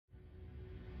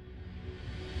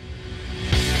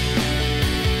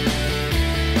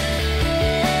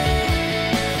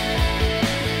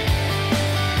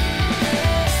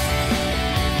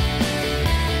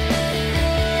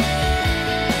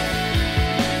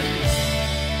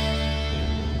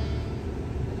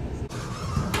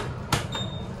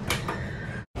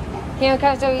Here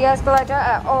comes the escalator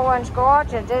at Orange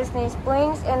Gorge at Disney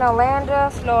Springs in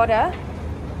Orlando, Florida.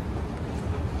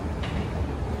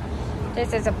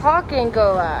 This is a parking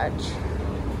garage.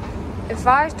 A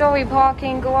 5-story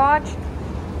parking garage.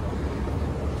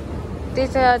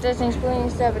 This is Disney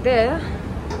Springs over there.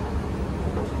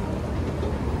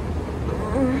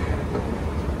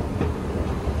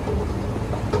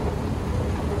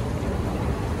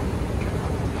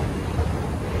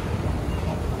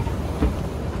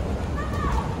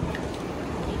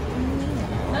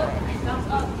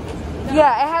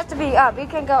 Yeah, it has to be up. You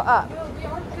can go up. No, we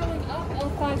aren't going up all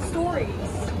 5 stories.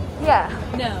 Yeah.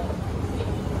 No.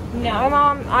 My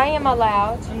mom, I am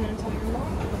allowed. I'm going to tell your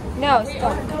mom. No, We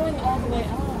stop. aren't going all the way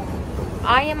up.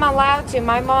 I am allowed to.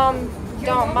 My mom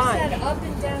don't mind. Your mom said up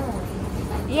and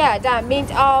down. Yeah, that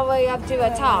means all the way up to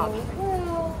the top.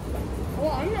 Well,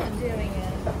 I'm not doing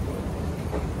it.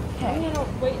 I'm going to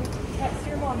wait and text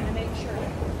your mom to make sure.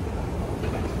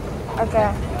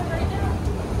 Okay.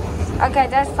 Okay,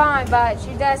 that's fine, but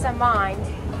she doesn't mind.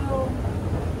 Oh.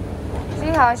 See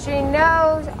how she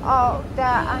knows all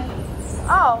that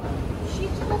She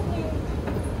told me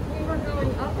we were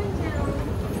going up and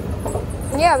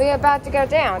down. Yeah, we're about to go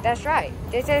down. That's right.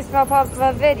 This is for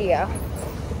the video.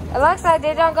 It looks like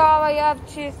they don't go all the way up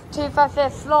to the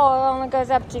 5th floor. It only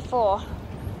goes up to 4.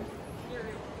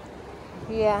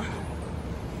 Yeah.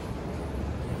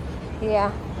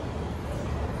 Yeah.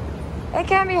 It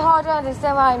can be hard to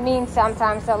understand what I mean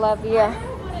sometimes, Olivia. I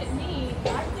know what it means.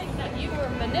 I think that you were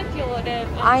manipulative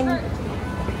and tricked me.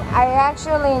 I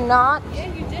actually not.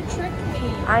 Yeah, you did trick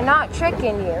me. I'm not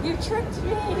tricking you. You tricked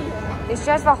me. It's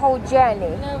just the whole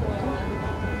journey. No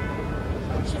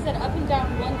way. She said up and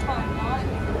down one time,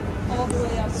 not all the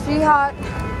way up. Sweetheart,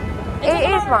 it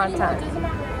is one time. It doesn't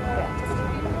matter anymore. Just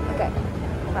read it. Okay.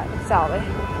 Right, sorry.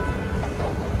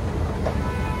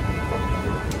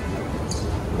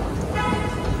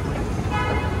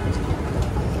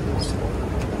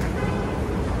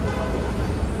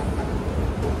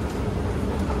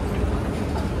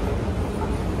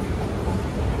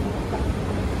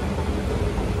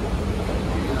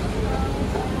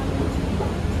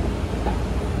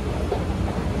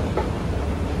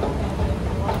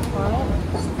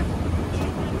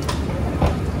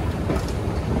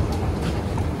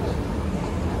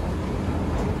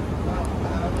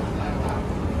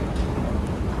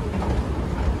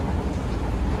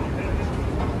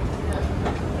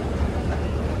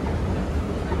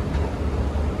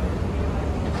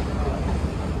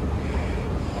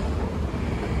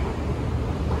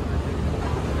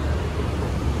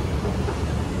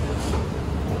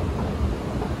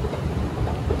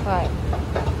 Right.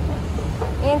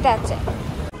 And that's it.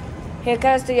 Here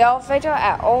comes the elevator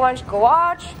at Orange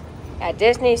Garage at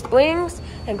Disney Springs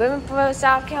in Greenville,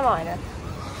 South Carolina.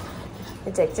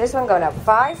 It takes this one going up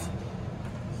 5.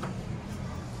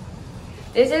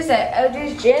 This is the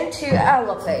Otis Gen2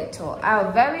 elevator,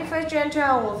 our very first Gen2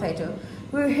 elevator.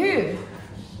 Woohoo!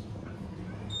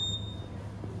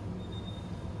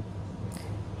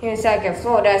 Here in 2nd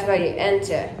floor, that's where you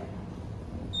enter.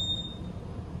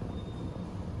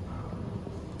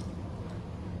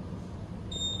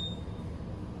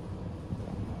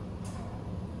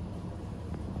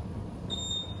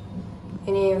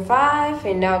 And in 5,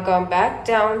 and now going back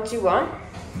down to 1.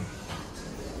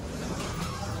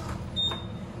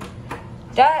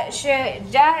 That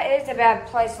is a bad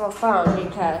place for phone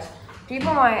because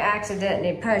people might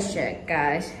accidentally push it,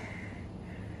 guys.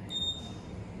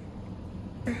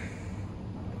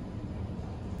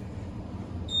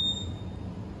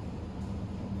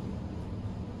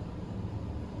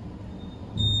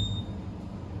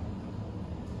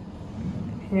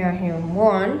 Now here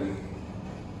 1.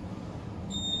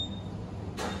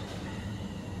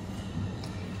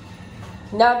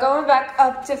 Now going back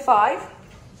up to 5.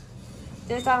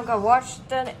 This time I'm going to watch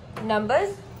the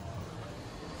numbers.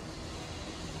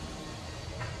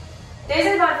 This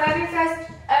is my very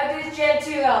first Otis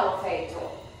Gen2 elevator.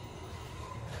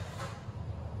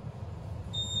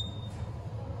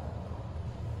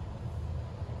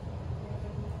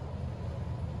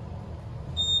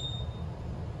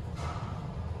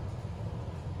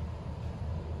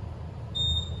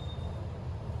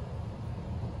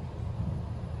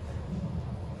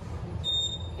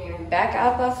 And back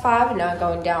up at 5, now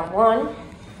going down 1.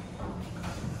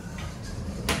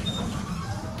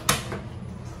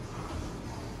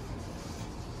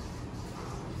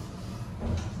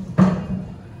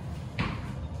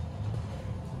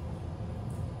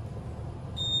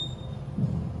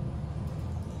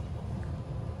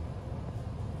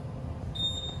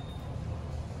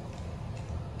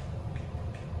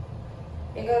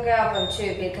 We go up on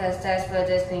 2 because that's where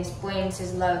Disney Springs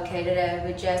is located, and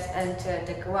we just entered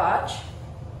the garage.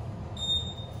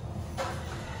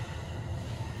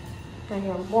 And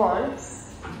here 1.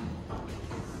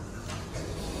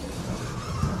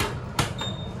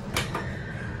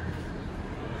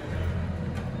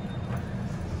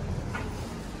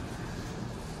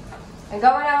 And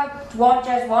going up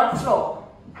just 1 floor.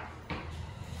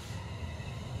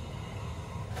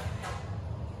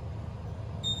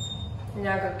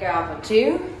 Now I go up on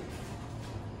 2.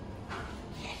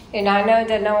 And I know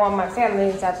that no one of my family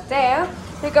is up there.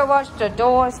 We go watch the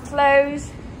doors close.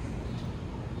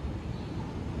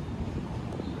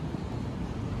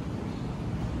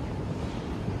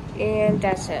 And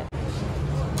that's it.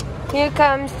 Here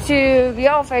comes to the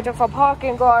elevator for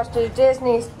parking garage to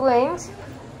Disney Springs.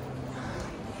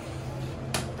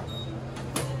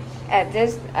 At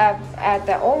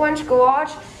the Orange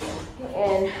Garage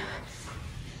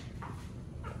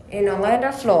in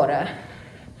Orlando, Florida.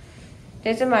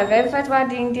 This is my very first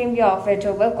riding team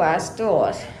elevator with glass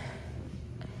doors.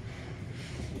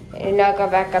 And now go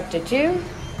back up to 2.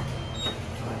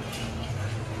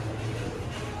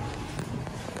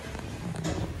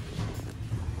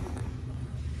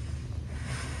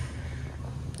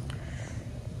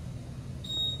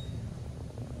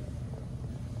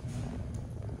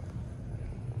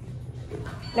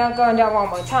 Now going down one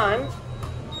more time.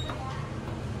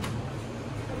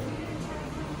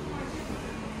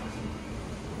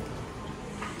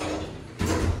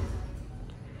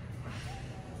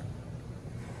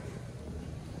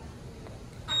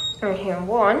 And here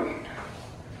 1.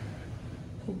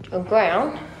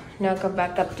 Ground. Now go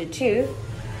back up to 2.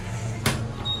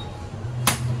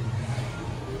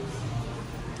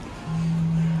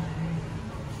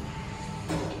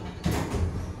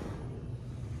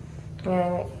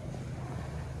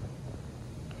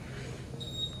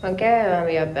 Okay,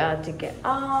 we're about to get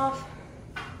off.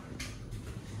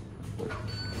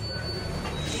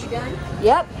 You done?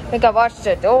 Yep, we can watch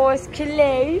the doors close.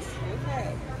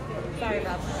 Okay. Sorry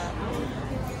about that.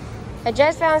 I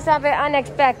just found something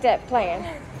unexpected plan.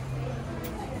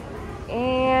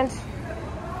 And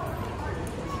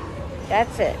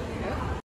that's it.